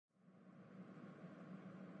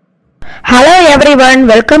everyone,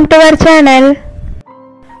 welcome to our channel.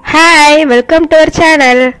 Hi, welcome to our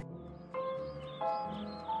channel.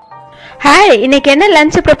 Hi, இன்னைக்கு என்ன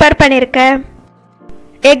lunch prepare பண்ணிருக்கேன்?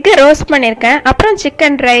 Egg roast பண்ணிருக்கேன், அப்புறம்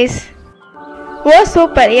சிக்கன் ரைஸ். ஓ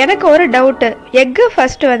super. எனக்கு ஒரு டவுட், எக்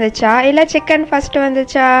ஃபர்ஸ்ட் வந்துச்சா இல்ல சிக்கன் ஃபர்ஸ்ட்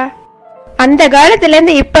வந்துச்சா? அந்த காலத்துல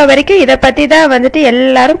இருந்து இப்ப வரைக்கும் இத பத்தி தான்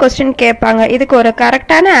எல்லாரும் क्वेश्चन கேட்பாங்க. இதுக்கு ஒரு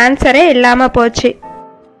கரெக்டான ஆன்சரே இல்லாம போச்சு.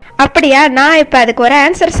 அப்படியா? நான் இப்ப அதுக்கு ஒரு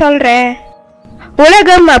ஆன்சர் சொல்றேன்.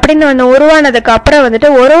 உலகம் அப்படின்னு ஒன்று உருவானதுக்கு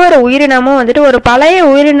அப்புறம் ஒரு உயிரினமும் ஒரு பழைய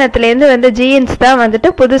உயிரினத்திலேருந்து ஜீன்ஸ் தான்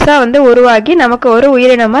புதுசா உருவாகி நமக்கு ஒரு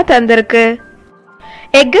உயிரினமா தந்திருக்கு.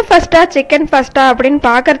 எக் ஃபர்ஸ்டா சிக்கன் ஃபர்ஸ்டா அப்படின்னு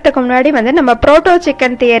பாக்கிறதுக்கு முன்னாடி நம்ம புரோட்டோ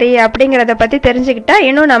சிக்கன் தியரி அப்படிங்கறத பத்தி தெரிஞ்சுக்கிட்டா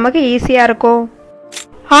இன்னும் நமக்கு ஈஸியா இருக்கும்.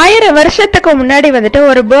 1000 வருஷத்துக்கு முன்னாடி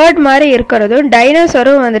ஒரு பேர்ட் மாதிரி இருக்கிறதும்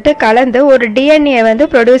டைனோசரும் கலந்து ஒரு டிஎன்ஏ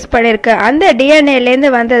ப்ரொடியூஸ் பண்ணிருக்கு. அந்த டிஎன்ஏலேருந்து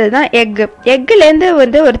வந்தது தான் எக். எக்லேருந்து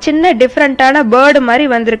ஒரு சின்ன டிஃப்ரெண்டான பேர்டு மாதிரி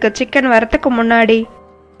வந்திருக்கு சிக்கன் வரத்துக்கு முன்னாடி.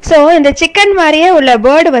 ஸோ இந்த சிக்கன் மாதிரியே உள்ள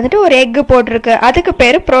பேர்டு ஒரு எக் போட்டிருக்கு. அதுக்கு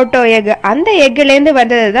பேர் புரோட்டோ எக். அந்த எக்லேருந்து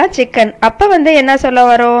வந்தது தான் சிக்கன். அப்போ என்ன சொல்ல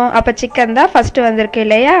வரும்? அப்போ சிக்கன் தான் ஃபர்ஸ்ட் வந்திருக்கு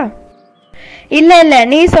இல்லையா? இல்ல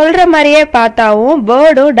நீ சொல்ற மாதிரியே பார்த்தாவும்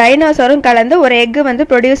பேர்டும் டைனோசரும் கலந்து ஒரு எக்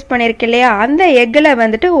ப்ரொடியூஸ் பண்ணிருக்கு இல்லையா? அந்த எக்ல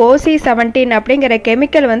OC17 அப்படிங்கிற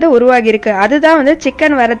கெமிக்கல் உருவாகி இருக்கு. அதுதான்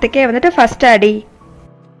சிக்கன் வரத்துக்கே ஃபர்ஸ்ட் அடி.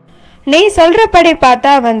 நீ சொல்றபடி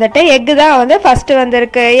பார்த்தா எக் தான் ஃபர்ஸ்ட்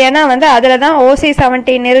வந்திருக்கு. ஏன்னா அதுல தான்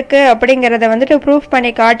OC17 இருக்கு அப்படிங்கறத ப்ரூஃப்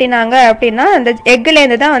பண்ணி காட்டினாங்க. அப்படின்னா அந்த எக்ல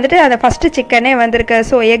இருந்து தான் அந்த ஃபர்ஸ்ட் சிக்கனே வந்திருக்கு.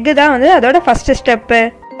 ஸோ எக் தான் அதோட ஃபர்ஸ்ட் ஸ்டெப்பு.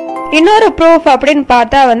 இன்னொரு ப்ரூஃப் அப்படின்னு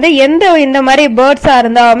பார்த்தா எந்த இந்த மாதிரி பேர்ட்ஸா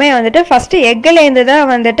இருந்தாலுமே ஃபர்ஸ்ட் எக்லேருந்து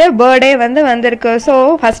தான் பேர்டே வந்திருக்கு. ஸோ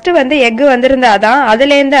ஃபர்ஸ்ட் எக் வந்திருந்தாதான்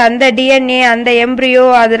அதுலேருந்து அந்த டிஎன்ஏ அந்த எம்ப்ரியோ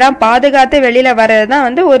அதெல்லாம் பாதுகாத்து வெளியில வர்றது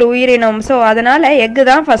தான் ஒரு உயிரினம். ஸோ அதனால எக்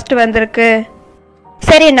தான் ஃபர்ஸ்ட் வந்திருக்கு.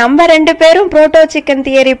 சரி, நம்ம 2 பேரும் புரோட்டோ சிக்கன்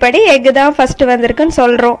தியரி படி எக் தான் ஃபர்ஸ்ட் வந்திருக்குன்னு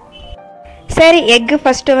சொல்றோம். சரி, எக்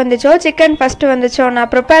ஃபர்ஸ்ட் வந்துச்சோ சிக்கன் ஃபர்ஸ்ட் வந்துச்சோ,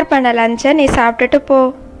 நான் ப்ரிப்பேர் பண்ண லஞ்சை நீ சாப்பிட்டுட்டு போ.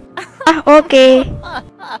 ஓகே.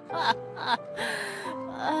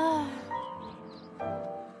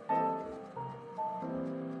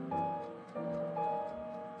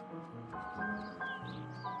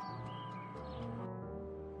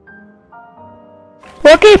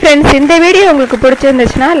 ஓகே ஃப்ரெண்ட்ஸ், இந்த வீடியோ உங்களுக்கு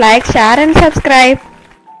பிடிச்சிருந்துச்சுன்னா like, share and subscribe.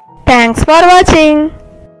 Thanks for வாட்சிங்.